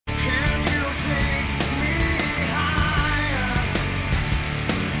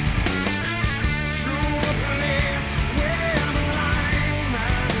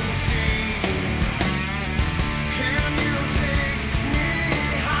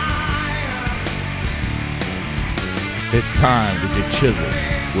It's time to get chiseled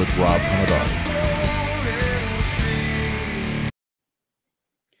with Rob Hamadani.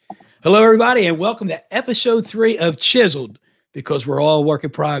 Hello, everybody, and welcome to episode 3 of Chiseled, because we're all work in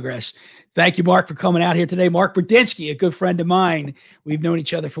progress. Thank you, Mark, for coming out here today. Mark Brudzinski, a good friend of mine. We've known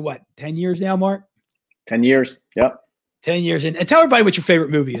each other for what, 10 years now, Mark? 10 years. Yep. 10 years. And tell everybody what your favorite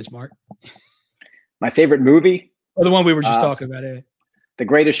movie is, Mark. My favorite movie? Or the one we were just talking about. The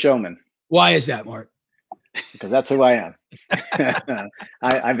Greatest Showman. Why is that, Mark? Because that's who I am.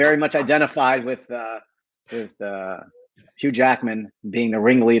 I very much identified with Hugh Jackman being the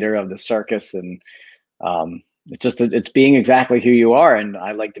ringleader of the circus, and it's being exactly who you are. And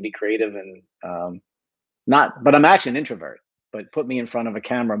I like to be creative and but I'm actually an introvert. But put me in front of a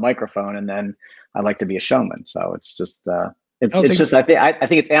camera, microphone, and then I like to be a showman. So it's just I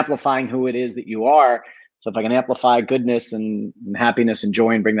think it's amplifying who it is that you are. So if I can amplify goodness and happiness and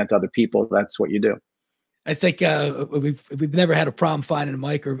joy and bring that to other people, that's what you do. I think we've never had a problem finding a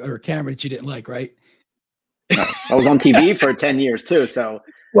mic or a camera that you didn't like, right? No, I was on TV for 10 years too. So,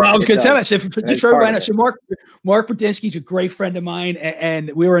 well, I was going to tell that. So just for everybody, so Mark Brudzinski's a great friend of mine,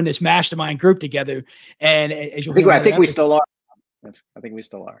 and we were in this mastermind group together. And as you I think we still are. I think we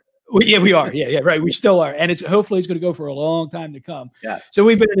still are. Yeah, we are. Yeah, right. We still are. And hopefully it's going to go for a long time to come. Yes. So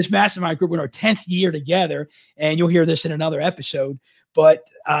we've been in this mastermind group in our 10th year together, and you'll hear this in another episode, but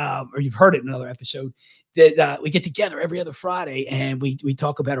or you've heard it in another episode, that we get together every other Friday and we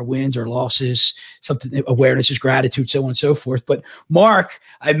talk about our wins, our losses, something, awareness is gratitude, so on and so forth. But Mark,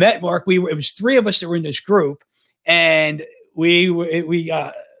 I met Mark. It was 3 of us that were in this group, and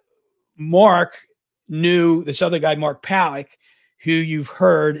Mark knew this other guy, Mark Palick, who you've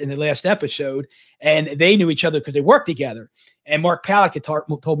heard in the last episode, and they knew each other because they worked together. And Mark Palick had told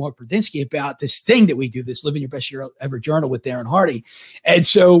Mark Brudzinski about this thing that we do, this Living Your Best Year Ever journal with Darren Hardy. And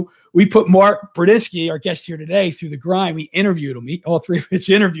so we put Mark Brudzinski, our guest here today, through the grind. We interviewed him. All 3 of us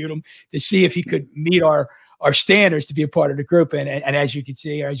interviewed him to see if he could meet our standards to be a part of the group. And as you can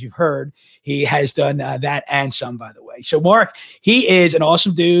see, or as you've heard, he has done that and some, by the way. So Mark, he is an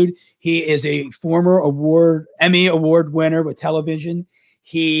awesome dude. He is a former Emmy Award winner with television.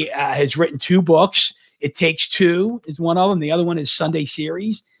 He has written 2 books. It Takes Two is one of them. The other one is Sunday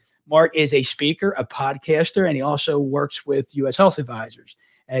Series. Mark is a speaker, a podcaster, and he also works with U.S. Health Advisors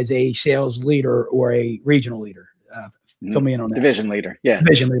as a sales leader or a regional leader. Fill me in on that. Division leader. Yeah.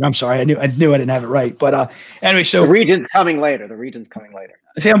 Division leader. I'm sorry. I knew I didn't have it right. But anyway, so the region's coming later.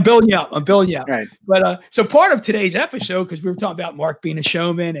 See, I'm building you up. Right. But so part of today's episode, because we were talking about Mark being a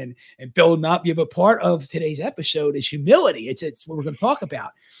showman and building up, but part of today's episode is humility. It's what we're going to talk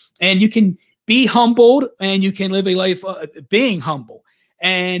about. And you can be humbled and you can live a life being humble.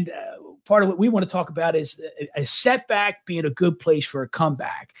 And part of what we want to talk about is a setback being a good place for a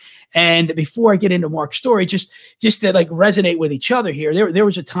comeback. And before I get into Mark's story, just to like resonate with each other here, there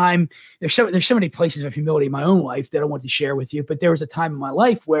was a time, there's so many places of humility in my own life that I want to share with you, but there was a time in my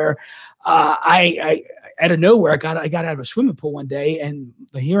life where I out of nowhere, I got out of a swimming pool one day and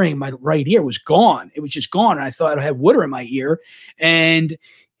the hearing in my right ear was gone. It was just gone. And I thought I had water in my ear. And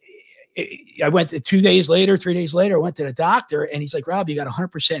I went 3 days later, I went to the doctor and he's like, Rob, you got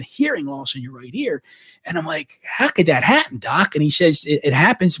 100% hearing loss in your right ear. And I'm like, how could that happen, doc? And he says, it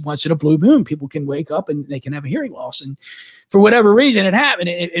happens once in a blue moon. People can wake up and they can have a hearing loss. And for whatever reason it happened.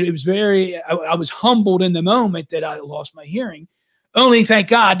 It was I was humbled in the moment that I lost my hearing. Only, thank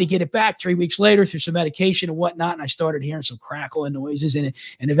God, to get it back 3 weeks later through some medication and whatnot. And I started hearing some crackling noises and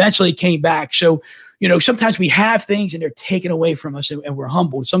eventually it came back. So, sometimes we have things and they're taken away from us and we're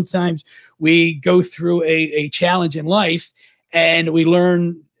humbled. Sometimes we go through a challenge in life and we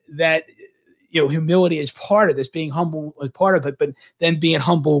learn that, humility is part of this, being humble is part of it, but then being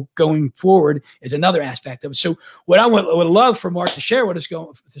humble going forward is another aspect of it. So what I would love for Mark to share with us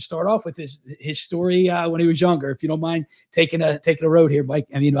to start off with is his story when he was younger. If you don't mind taking a road here, Mike.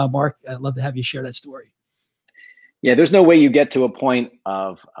 Mark, I'd love to have you share that story. Yeah, there's no way you get to a point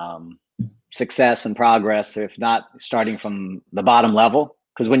of success and progress if not starting from the bottom level.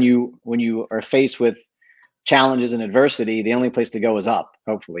 Because when you are faced with challenges and adversity, the only place to go is up,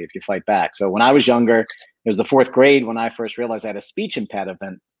 hopefully, if you fight back. So when I was younger, it was the 4th grade when I first realized I had a speech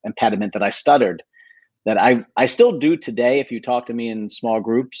impediment that I stuttered, that I still do today. If you talk to me in small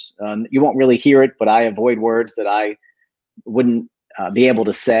groups, you won't really hear it, but I avoid words that I wouldn't be able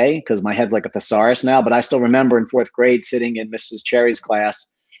to say because my head's like a thesaurus now. But I still remember in 4th grade sitting in Mrs. Cherry's class,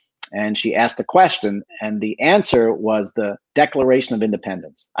 and she asked a question, and the answer was the Declaration of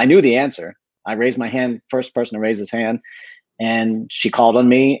Independence. I knew the answer. I raised my hand, first person to raise his hand, and she called on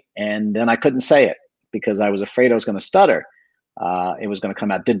me, and then I couldn't say it because I was afraid I was going to stutter. It was going to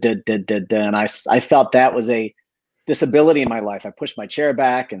come out, and I felt that was a disability in my life. I pushed my chair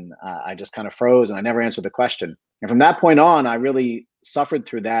back and I just kind of froze and I never answered the question. And from that point on, I really suffered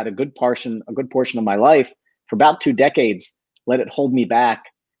through that a good portion of my life for about 2 decades. Let it hold me back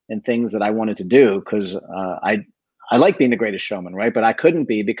in things that I wanted to do because I like being the greatest showman, right? But I couldn't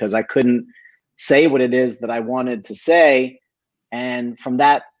be because I couldn't say what it is that I wanted to say. And from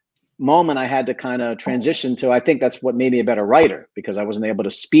that moment, I had to kind of transition to, I think that's what made me a better writer because I wasn't able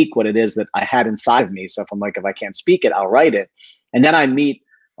to speak what it is that I had inside of me. So if I'm like, if I can't speak it, I'll write it. And then I meet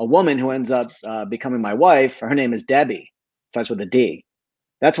a woman who ends up becoming my wife. Her name is Debbie, starts with a D.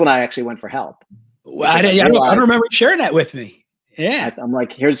 That's when I actually went for help. Well, I don't remember sharing that with me. Yeah. I'm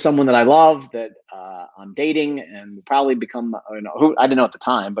like, here's someone that I love that I'm dating and probably become, who I didn't know at the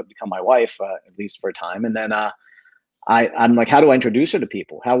time, but become my wife, at least for a time. And then I'm like, how do I introduce her to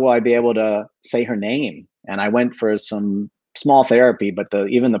people? How will I be able to say her name? And I went for some small therapy, but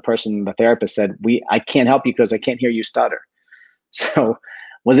the therapist said, I can't help you because I can't hear you stutter. So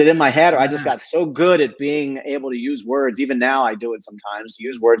was it in my head or I just got so good at being able to use words? Even now I do it sometimes,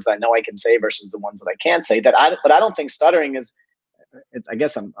 use words that I know I can say versus the ones that I can't say but I don't think stuttering I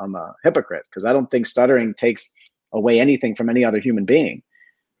guess I'm a hypocrite because I don't think stuttering takes away anything from any other human being.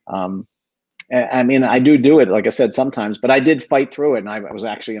 I mean, I do it, like I said, sometimes, but I did fight through it. And I was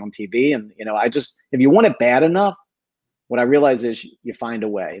actually on TV and, if you want it bad enough, what I realize is you find a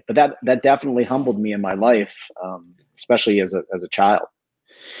way, but that definitely humbled me in my life, especially as a child.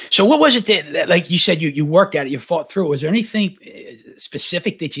 So what was it that like you said, you worked at it, you fought through it. Was there anything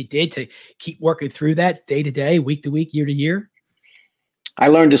specific that you did to keep working through that day to day, week to week, year to year? I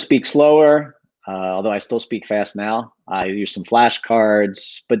learned to speak slower, although I still speak fast now. I use some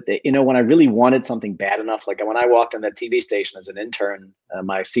flashcards, but when I really wanted something bad enough, like when I walked on that TV station as an intern,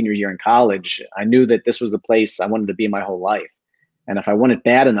 my senior year in college, I knew that this was the place I wanted to be my whole life. And if I wanted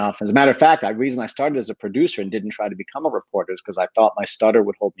bad enough, as a matter of fact, the reason I started as a producer and didn't try to become a reporter is because I thought my stutter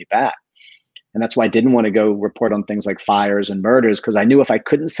would hold me back. And that's why I didn't want to go report on things like fires and murders, because I knew if I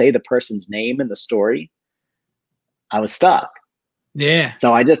couldn't say the person's name in the story, I was stuck. Yeah.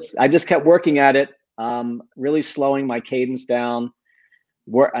 So I just kept working at it, really slowing my cadence down,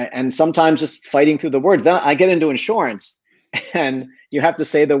 and sometimes just fighting through the words. Then I get into insurance, and you have to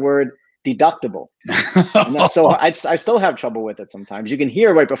say the word deductible. So I still have trouble with it sometimes. You can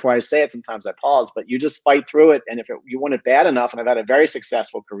hear right before I say it. Sometimes I pause, but you just fight through it. And if you want it bad enough, and I've had a very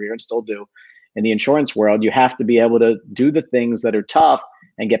successful career and still do in the insurance world, you have to be able to do the things that are tough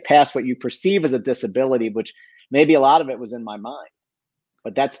and get past what you perceive as a disability, which maybe a lot of it was in my mind.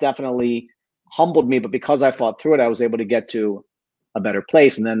 But that's definitely humbled me. But because I fought through it, I was able to get to a better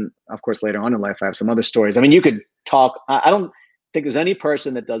place. And then, of course, later on in life, I have some other stories. I mean, you could talk. I don't think there's any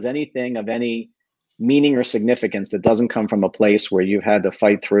person that does anything of any meaning or significance that doesn't come from a place where you've had to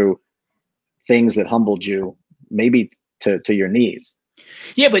fight through things that humbled you, maybe to your knees.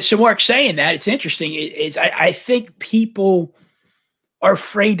 Yeah, but so Mark, saying that, it's interesting. I think people are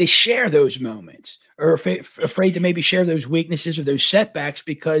afraid to share those moments, or afraid to maybe share those weaknesses or those setbacks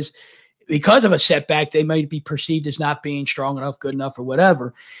because of a setback, they might be perceived as not being strong enough, good enough, or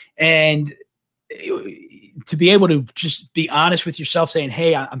whatever. And to be able to just be honest with yourself, saying,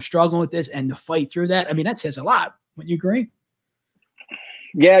 hey, I'm struggling with this, and to fight through that, I mean, that says a lot. Would you agree?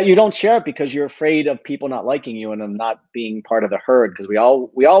 Yeah, you don't share it because you're afraid of people not liking you and them not being part of the herd, because we all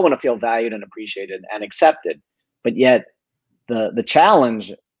want to feel valued and appreciated and accepted. But yet the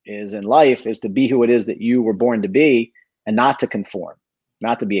challenge is in life is to be who it is that you were born to be and not to conform,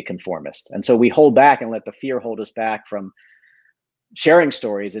 not to be a conformist. And so we hold back and let the fear hold us back from sharing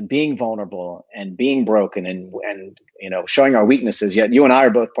stories and being vulnerable and being broken and showing our weaknesses. Yet you and I are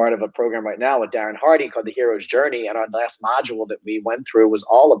both part of a program right now with Darren Hardy called The Hero's Journey. And our last module that we went through was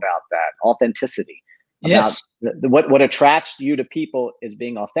all about that authenticity. Yes. About what attracts you to people is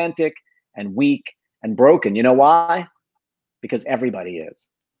being authentic and weak and broken. You know why? Because everybody is.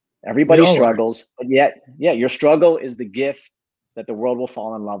 Everybody struggles, but yet, your struggle is the gift that the world will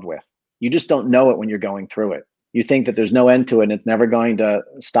fall in love with. You just don't know it when you're going through it. You think that there's no end to it and it's never going to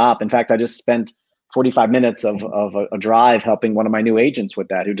stop. In fact, I just spent 45 minutes of a drive helping one of my new agents with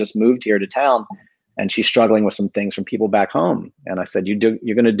that, who just moved here to town, and she's struggling with some things from people back home. And I said, you're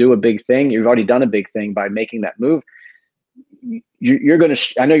going to do a big thing. You've already done a big thing by making that move. You're going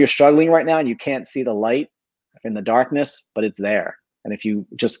to, I know you're struggling right now and you can't see the light in the darkness, but it's there. And if you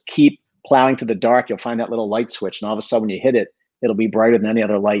just keep plowing to the dark, you'll find that little light switch. And all of a sudden when you hit it, it'll be brighter than any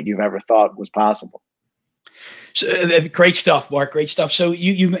other light you've ever thought was possible. So great stuff, Mark. Great stuff. So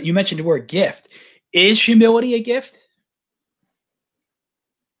you mentioned the word gift. Is humility a gift?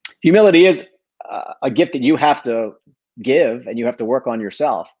 Humility is a gift that you have to give, and you have to work on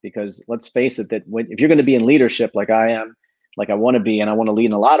yourself, because let's face it, that if you're going to be in leadership like I am, like I want to be, and I want to lead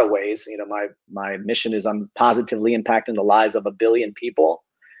in a lot of ways, my mission is I'm positively impacting the lives of 1 billion people.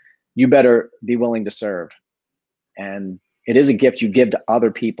 You better be willing to serve. And it is a gift you give to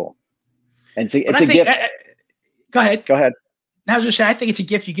other people. And it's a gift. Go ahead. Go ahead. I was just saying, I think it's a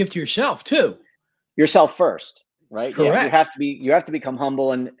gift you give to yourself too. Yourself first, right? Correct. Yeah, you have to become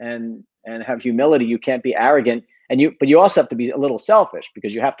humble and have humility. You can't be arrogant, but you also have to be a little selfish,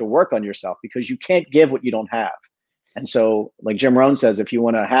 because you have to work on yourself, because you can't give what you don't have. And so, like Jim Rohn says, if you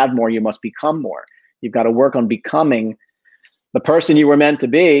want to have more, you must become more. You've got to work on becoming the person you were meant to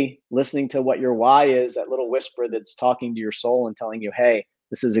be, listening to what your why is, that little whisper that's talking to your soul and telling you, hey,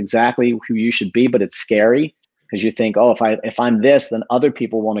 this is exactly who you should be, but it's scary because you think, oh, if I'm this, then other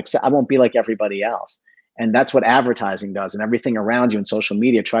people won't accept, I won't be like everybody else. And that's what advertising does. And everything around you in social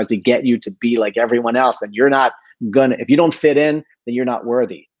media tries to get you to be like everyone else. And you're not if you don't fit in, then you're not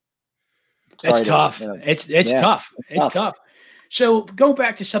worthy. That's tough. It's tough. It's tough. So go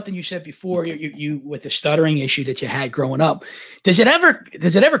back to something you said before, you with the stuttering issue that you had growing up. Does it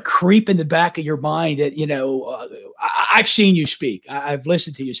ever creep in the back of your mind that, I've seen you speak, I've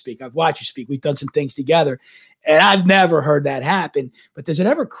listened to you speak, I've watched you speak, we've done some things together, and I've never heard that happen. But does it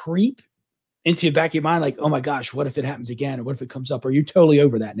ever creep into the back of your mind, like, oh my gosh, what if it happens again, or what if it comes up? Or are you totally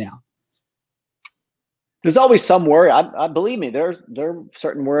over that now? There's always some word. I believe me. There are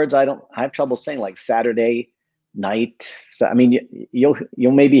certain words I have trouble saying, like Saturday night. So, I mean, you'll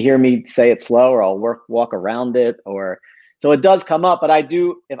maybe hear me say it slow, or I'll walk around it, so it does come up. But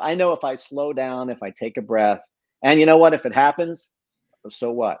if I slow down, if I take a breath, and you know what, if it happens,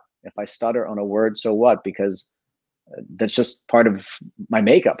 so what? If I stutter on a word, so what? Because that's just part of my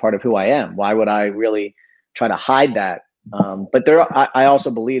makeup, part of who I am. Why would I really try to hide that? But I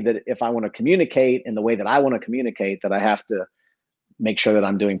also believe that if I want to communicate in the way that I want to communicate, that I have to make sure that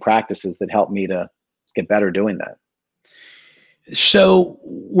I'm doing practices that help me to get better doing that. So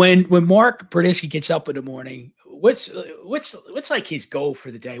when Mark Brodisky gets up in the morning, what's like his goal for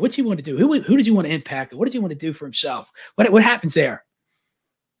the day? What's he want to do? Who does he want to impact? What does he want to do for himself? What happens there?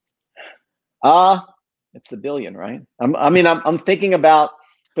 It's the billion, right? I'm thinking about.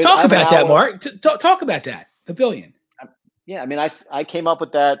 Talk about that, Mark. Talk about that. The billion. Yeah, I mean, I came up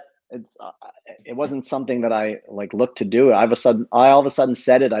with that. It wasn't something that I looked to do. I all of a sudden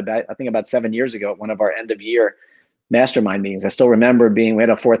said it. I think about 7 years ago at one of our end of year mastermind meetings. I still remember we had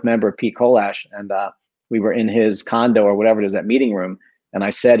a fourth member, Pete Kolash, and we were in his condo or whatever it is, that meeting room. And I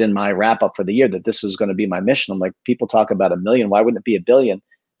said in my wrap up for the year that this was going to be my mission. I'm like, people talk about 1 million. Why wouldn't it be 1 billion?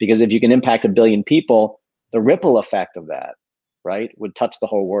 Because if you can impact 1 billion people, the ripple effect of that, right, would touch the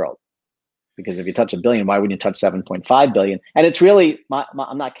whole world. Because if you touch 1 billion, why wouldn't you touch 7.5 billion? And it's really,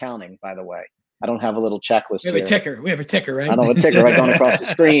 I'm not counting, by the way. I don't have a little checklist. We have a ticker, right? I don't have a ticker right going across the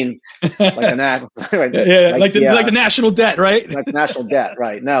screen, like the national debt, right? Like the national debt,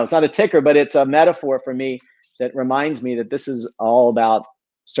 right? No, it's not a ticker, but it's a metaphor for me that reminds me that this is all about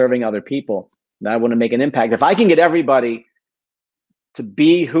serving other people. And I want to make an impact. If I can get everybody to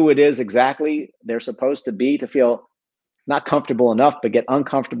be who it is exactly they're supposed to be, to feel not comfortable enough, but get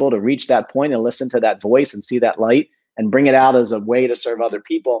uncomfortable to reach that point and listen to that voice and see that light and bring it out as a way to serve other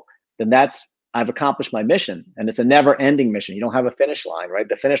people, then I've accomplished my mission. And it's a never ending mission. You don't have a finish line, right?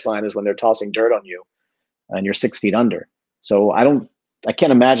 The finish line is when they're tossing dirt on you and you're 6 feet under. So I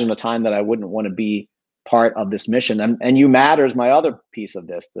can't imagine a time that I wouldn't want to be part of this mission. And You Matter is my other piece of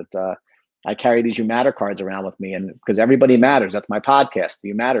this, that I carry these You Matter cards around with me, and because everybody matters. That's my podcast, the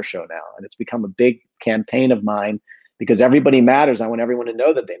You Matter Show now. And it's become a big campaign of mine, because everybody matters. I want everyone to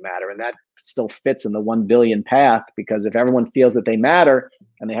know that they matter. And that still fits in the 1 billion path, because if everyone feels that they matter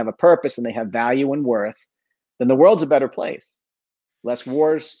and they have a purpose and they have value and worth, then the world's a better place. Less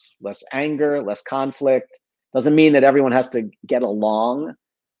wars, less anger, less conflict. Doesn't mean that everyone has to get along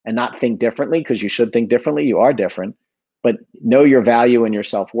and not think differently, because you should think differently. You are different. But know your value and your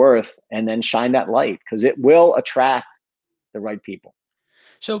self-worth, and then shine that light, because it will attract the right people.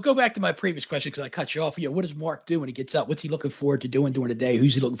 So go back to my previous question, because I cut you off. What does Mark do when he gets up? What's he looking forward to doing during the day?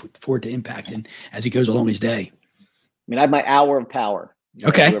 Who's he looking forward to impacting as he goes along his day? I mean, I have my hour of power.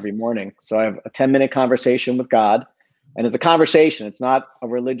 Okay. I do every morning. So I have a 10-minute conversation with God. And it's a conversation. It's not a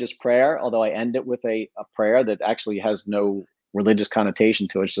religious prayer, although I end it with a prayer that actually has no religious connotation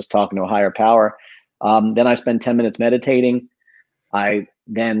to it. It's just talking to a higher power. Then I spend 10 minutes meditating. I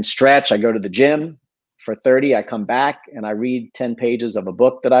then stretch. I go to the gym for 30. I come back and I read 10 pages of a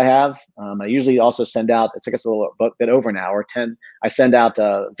book that I have. I usually also send out, it's like a little bit over an hour, 10. I send out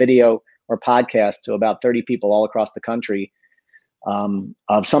a video or podcast to about 30 people all across the country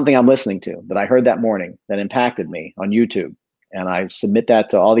of something I'm listening to that I heard that morning that impacted me on YouTube. And I submit that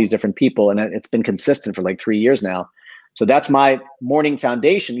to all these different people. And it's been consistent for like 3 years now. So that's my morning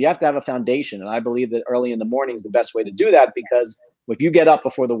foundation. You have to have a foundation. And I believe that early in the morning is the best way to do that, because if you get up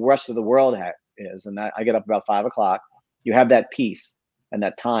before the rest of the world is, and I get up about 5 o'clock, you have that peace and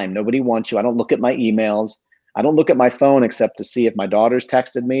that time. Nobody wants you. I don't look at my emails. I don't look at my phone except to see if my daughters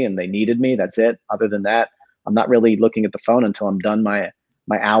texted me and they needed me. That's it. Other than that, I'm not really looking at the phone until I'm done my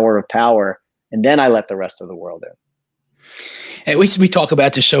hour of power. And then I let the rest of the world in. And we talk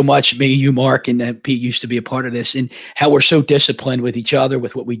about this so much, me, you, Mark, and Pete used to be a part of this, and how we're so disciplined with each other,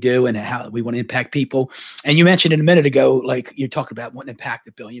 with what we do, and how we want to impact people. And you mentioned it a minute ago, like you're talking about wanting to impact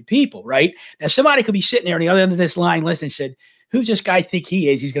 1 billion people, right? Now, somebody could be sitting there on the other end of this line listening and said, who's this guy think he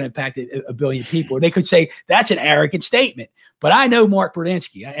is? He's going to impact 1 billion people. Or they could say, that's an arrogant statement. But I know Mark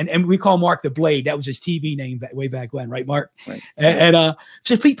Brudzinski, and we call Mark the Blade. That was his TV name way back when, right, Mark? Right. And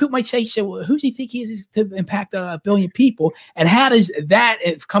so people might say, well, who does he think he is to impact 1 billion people? And how does that,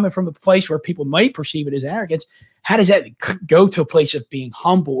 coming from a place where people might perceive it as arrogance, how does that go to a place of being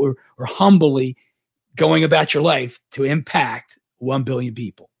humble or humbly going about your life to impact 1 billion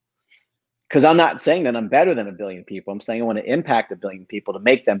people? Because I'm not saying that I'm better than 1 billion people. I'm saying I want to impact 1 billion people to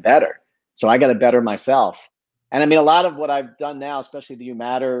make them better. So I got to better myself. And I mean, a lot of what I've done now, especially the You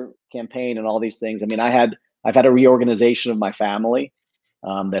Matter campaign and all these things. I mean, I've had a reorganization of my family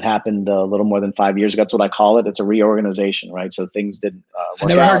that happened a little more than 5 years ago. That's what I call it. It's a reorganization, right? So things didn't work I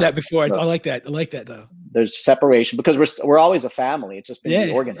never out. heard that before. So I like that. I like that though. There's separation because we're always a family. It's just been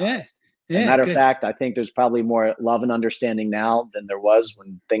reorganized. Yeah, matter of fact, I think there's probably more love and understanding now than there was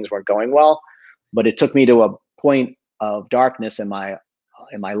when things weren't going well. But it took me to a point of darkness in my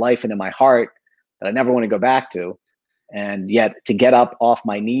life and in my heart that I never want to go back to. And yet to get up off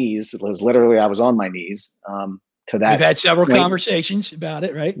my knees, it was literally, I was on my knees to that. We've had several conversations about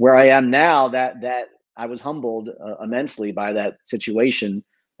it, right? Where I am now, that I was humbled immensely by that situation.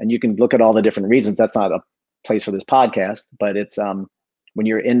 And you can look at all the different reasons. That's not a place for this podcast, but it's when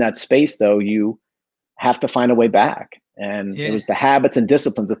you're in that space though, you have to find a way back. And it was the habits and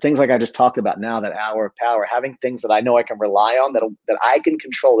disciplines, the things like I just talked about now, that hour of power, having things that I know I can rely on, that I can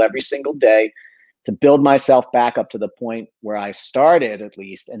control every single day, to build myself back up to the point where I started at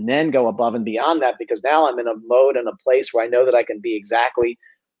least, and then go above and beyond that, because now I'm in a mode and a place where I know that I can be exactly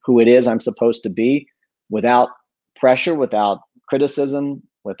who it is I'm supposed to be, without pressure, without criticism,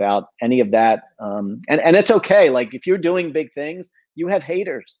 without any of that. And it's okay. Like if you're doing big things, you have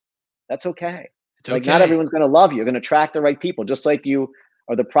haters. That's okay. Like not everyone's going to love you. You're going to attract the right people. Just like you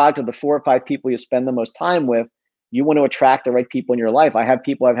are the product of the 4 or 5 people you spend the most time with, you want to attract the right people in your life. I have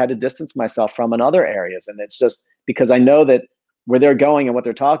people I've had to distance myself from in other areas. And it's just because I know that where they're going and what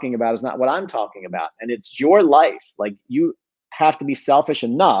they're talking about is not what I'm talking about. And it's your life. Like you have to be selfish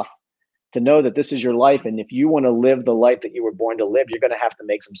enough to know that this is your life. And if you want to live the life that you were born to live, you're going to have to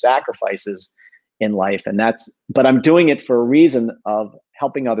make some sacrifices in life. But I'm doing it for a reason of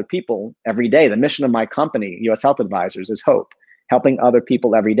helping other people every day. The mission of my company, US Health Advisors, is hope, helping other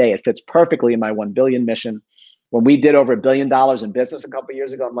people every day. It fits perfectly in my 1 billion mission. When we did over $1 billion in business a couple of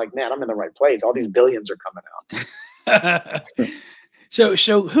years ago, I'm like, man, I'm in the right place. All these billions are coming out.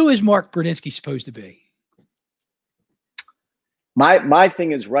 So who is Mark Brudzinski supposed to be? My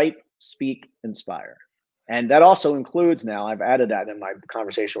thing is write, speak, inspire. And that also includes, now I've added that in my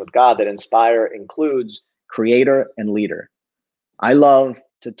conversation with God, that inspire includes creator and leader. I love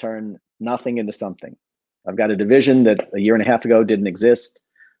to turn nothing into something. I've got a division that a year and a half ago didn't exist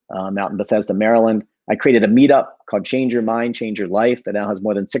out in Bethesda, Maryland. I created a meetup called Change Your Mind, Change Your Life that now has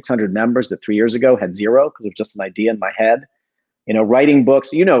more than 600 members that 3 years ago had 0 because it was just an idea in my head. You know, writing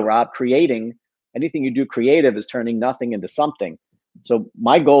books, Rob, creating, anything you do creative is turning nothing into something. So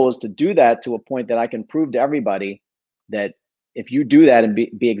my goal is to do that to a point that I can prove to everybody that if you do that and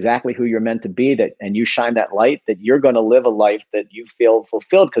be exactly who you're meant to be, and you shine that light, that you're going to live a life that you feel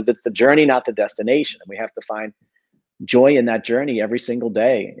fulfilled, because it's the journey, not the destination. And we have to find joy in that journey every single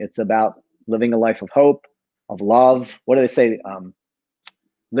day. It's about living a life of hope, of love. What do they say?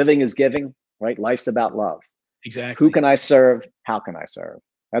 Living is giving, right? Life's about love. Exactly. Who can I serve? How can I serve?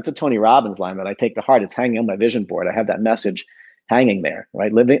 That's a Tony Robbins line that I take to heart. It's hanging on my vision board. I have that message hanging there,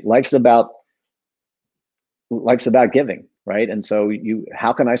 right? Life's about giving, right? And so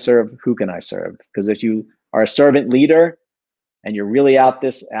how can I serve? Who can I serve? Because if you are a servant leader and you're really out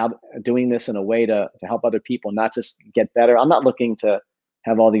doing this in a way to help other people, not just get better. I'm not looking to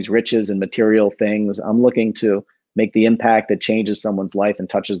have all these riches and material things. I'm looking to make the impact that changes someone's life and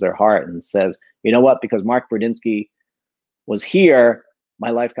touches their heart and says, you know what, because Mark Brudzinski was here, my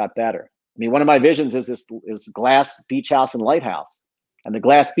life got better. mean, one of my visions is this is glass beach house and lighthouse. And the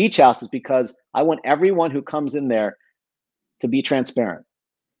glass beach house is because I want everyone who comes in there to be transparent.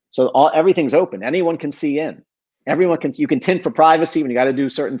 So everything's open. Anyone can see in. Everyone can. You can tint for privacy when you got to do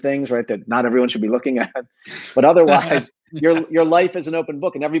certain things, right? That not everyone should be looking at. But otherwise, your life is an open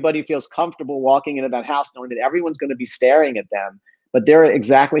book, and everybody feels comfortable walking into that house, knowing that everyone's going to be staring at them, but they're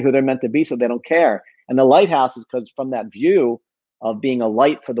exactly who they're meant to be, so they don't care. And the lighthouse is because from that view of being a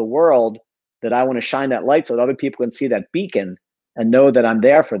light for the world, that I want to shine that light so that other people can see that beacon and know that I'm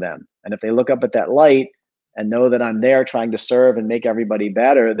there for them. And if they look up at that light and know that I'm there trying to serve and make everybody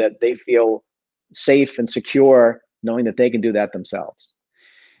better, that they feel safe and secure knowing that they can do that themselves.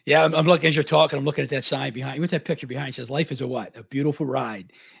 Yeah, I'm looking as you're talking. I'm looking at that sign behind. What's that picture behind? It says, "Life is a what? A beautiful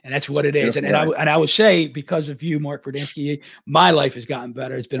ride," and that's what it is. And I would say, because of you, Mark Brudzinski, my life has gotten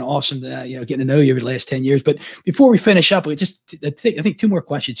better. It's been awesome, getting to know you over the last 10 years. But before we finish up, I think two more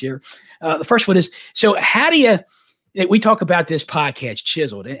questions here. The first one is: so how do you? We talk about this podcast,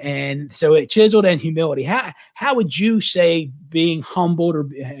 Chiseled, and so Chiseled and humility. How would you say being humbled or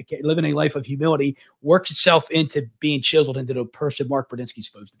living a life of humility works itself into being chiseled into the person Mark Brudzinski is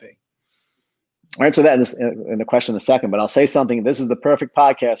supposed to be? I'll answer that in the question in a second, but I'll say something. This is the perfect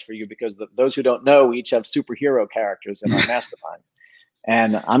podcast for you because those who don't know, we each have superhero characters in our mastermind.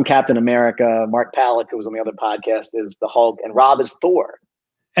 And I'm Captain America. Mark Palak, who was on the other podcast, is the Hulk, and Rob is Thor.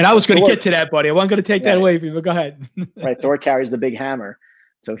 And I was going to get to that, buddy. I wasn't going to take that away from you, but go ahead. Right. Thor carries the big hammer.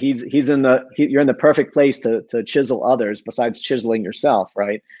 So you're in the perfect place to chisel others besides chiseling yourself,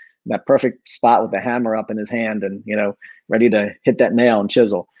 right? That perfect spot with the hammer up in his hand and, ready to hit that nail and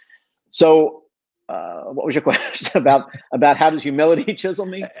chisel. So what was your question about how does humility chisel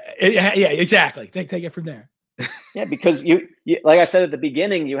me? Yeah, exactly. Take it from there. Yeah, because you, like I said at the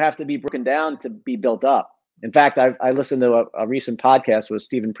beginning, you have to be broken down to be built up. In fact, I listened to a recent podcast with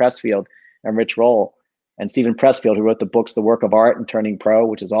Stephen Pressfield and Rich Roll. And Stephen Pressfield, who wrote the books The Work of Art and Turning Pro,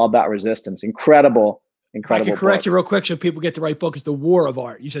 which is all about resistance. Incredible. I can correct you real quick so people get the right book. It's The War of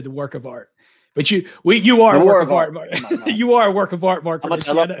Art. You said The Work of Art. But you are a work of art. You are a work of art, Mark. I just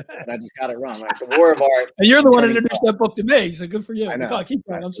got it wrong. Right? The War of Art. And you're the one that introduced that book to me, so good for you. I know. Keep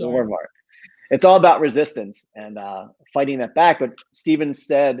going. I'm sorry. The War of Art. It's all about resistance and fighting that back. But Stephen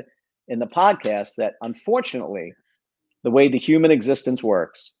said in the podcast that unfortunately, the way the human existence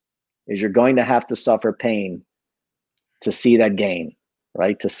works is you're going to have to suffer pain to see that gain,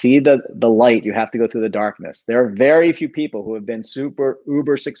 right? To see the light, you have to go through the darkness. There are very few people who have been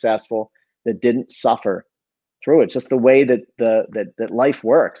uber successful that didn't suffer through it. It's just the way that life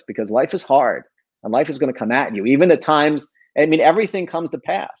works, because life is hard and life is going to come at you. Even at times, everything comes to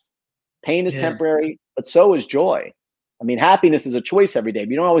pass. Pain is temporary, but so is joy. Happiness is a choice every day.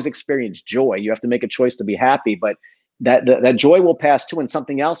 But you don't always experience joy. You have to make a choice to be happy, but that joy will pass too, and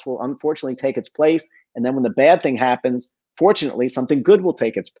something else will unfortunately take its place. And then when the bad thing happens, fortunately, something good will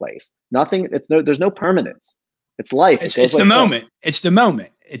take its place. There's no permanence. It's life. It's the moment. It's the moment.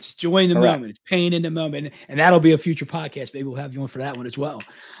 It's joy in the moment. It's pain in the moment. And that'll be a future podcast. Maybe we'll have you on for that one as well.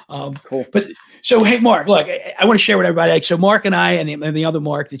 Cool. But so, hey, Mark, look, I want to share with everybody. So Mark and I and the other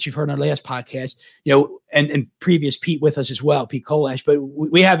Mark that you've heard on our last podcast, and previous Pete with us as well, Pete Kolash, but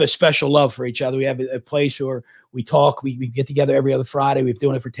we have a special love for each other. We have a place where we talk. We get together every other Friday. We've been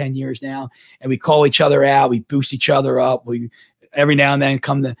doing it for 10 years now. And we call each other out. We boost each other up. We every now and then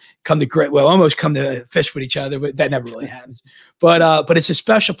come to fish with each other, but that never really happens. But it's a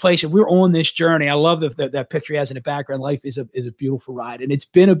special place, and we're on this journey. I love that picture he has in the background. Life is a beautiful ride, and it's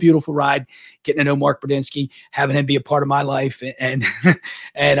been a beautiful ride getting to know Mark Brudzinski, having him be a part of my life, and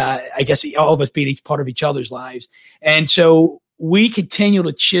I guess all of us being each part of each other's lives. And so we continue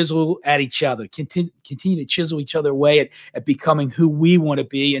to chisel at each other, continue to chisel each other away at becoming who we want to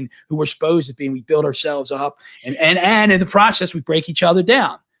be and who we're supposed to be. And we build ourselves up, and in the process, we break each other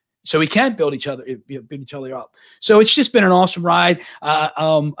down so we can build each other up. So it's just been an awesome ride. I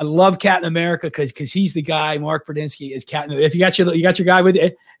love Captain America because he's the guy. Mark Brudzinski is Captain. If you got your guy with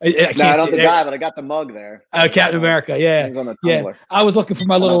you, I don't have the guy, but I got the mug there. Captain America, yeah. On the yeah. I was looking for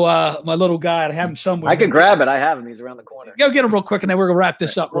my little guy. I have him somewhere. I could grab it. I have him. He's around the corner. Go get him real quick, and then we're gonna wrap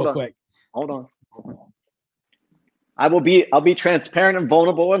this up real quick. Hold on. I'll be transparent and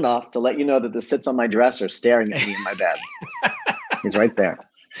vulnerable enough to let you know that this sits on my dresser, staring at me in my bed. He's right there.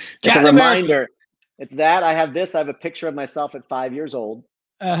 It's a reminder. It's that I have this. I have a picture of myself at 5 years old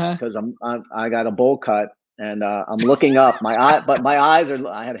because I got a bowl cut and I'm looking up. My eyes are.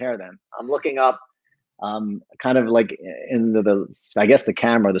 I had hair then. I'm looking up, kind of like into the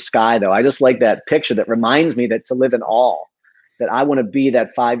camera, the sky though. I just like that picture that reminds me that to live in awe. That I want to be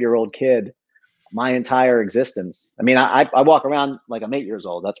that 5-year-old kid my entire existence. I mean, I walk around like I'm 8 years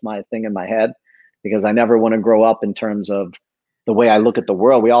old. That's my thing in my head, because I never want to grow up in terms of the way I look at the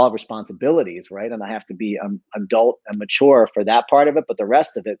world. We all have responsibilities, right? And I have to be adult and mature for that part of it. But the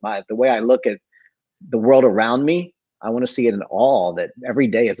rest of it, the way I look at the world around me, I want to see it in all, that every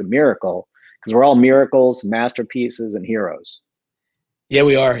day is a miracle, because we're all miracles, masterpieces, and heroes. Yeah,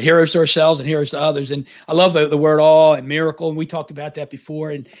 we are heroes to ourselves and heroes to others. And I love the word awe and miracle. And we talked about that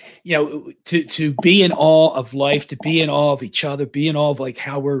before. And, you know, to be in awe of life, to be in awe of each other, be in awe of like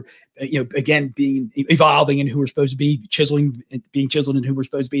how we're, you know, again, evolving and who we're supposed to be, being chiseled and who we're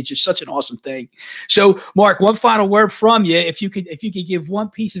supposed to be. It's just such an awesome thing. So Mark, one final word from you. If you could give one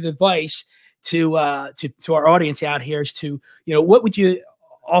piece of advice to our audience out here, is to, you know, what would you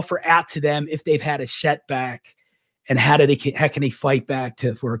offer out to them if they've had a setback? And how can they fight back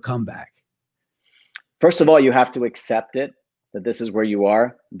for a comeback? First of all, you have to accept it, that this is where you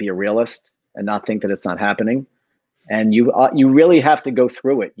are, be a realist and not think that it's not happening. And you really have to go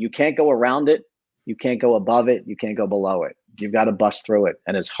through it. You can't go around it. You can't go above it. You can't go below it. You've got to bust through it.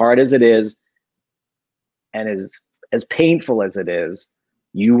 And as hard as it is, and as painful as it is,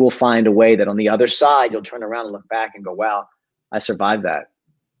 you will find a way that on the other side, you'll turn around and look back and go, wow, I survived that.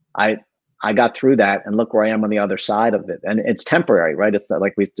 I got through that, and look where I am on the other side of it. And it's temporary, right? It's not,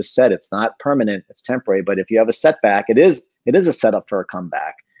 like we just said, it's not permanent, it's temporary. But if you have a setback, it is a setup for a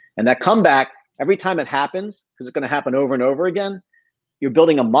comeback. And that comeback, every time it happens, because it's going to happen over and over again, you're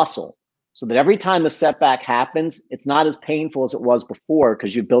building a muscle, so that every time the setback happens, it's not as painful as it was before,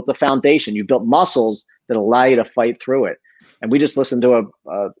 because you built a foundation, you built muscles that allow you to fight through it. And we just listened to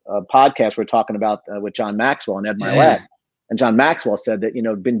a podcast we're talking about with John Maxwell and Ed Mylett. And John Maxwell said that, you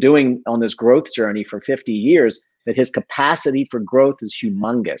know, been doing on this growth journey for 50 years, that his capacity for growth is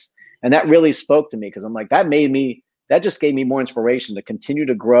humongous. And that really spoke to me, because I'm like, that just gave me more inspiration to continue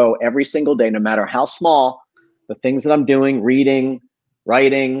to grow every single day, no matter how small, the things that I'm doing, reading,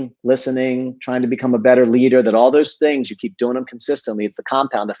 writing, listening, trying to become a better leader, that all those things, you keep doing them consistently. It's the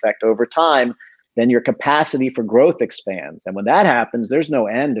compound effect over time. Then your capacity for growth expands. And when that happens, there's no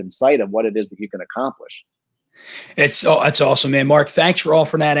end in sight of what it is that you can accomplish. That's awesome, man. Mark, thanks for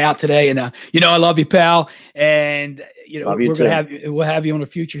offering that out today. And you know, I love you, pal. And you know, we'll have you on the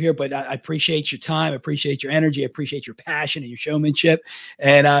future here. But I appreciate your time. I appreciate your energy. I appreciate your passion and your showmanship.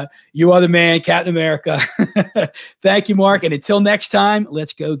 And you are the man, Captain America. Thank you, Mark. And until next time,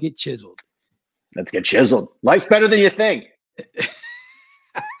 let's go get chiseled. Let's get chiseled. Life's better than you think.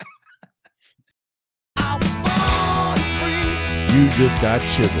 You just got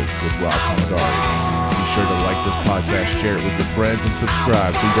chiseled with Rob Palmodari. Be sure to like this podcast, share it with your friends, and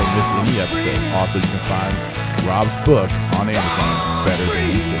subscribe so you don't miss any episodes. Also, you can find Rob's book on Amazon, Better Than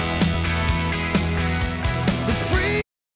You Think.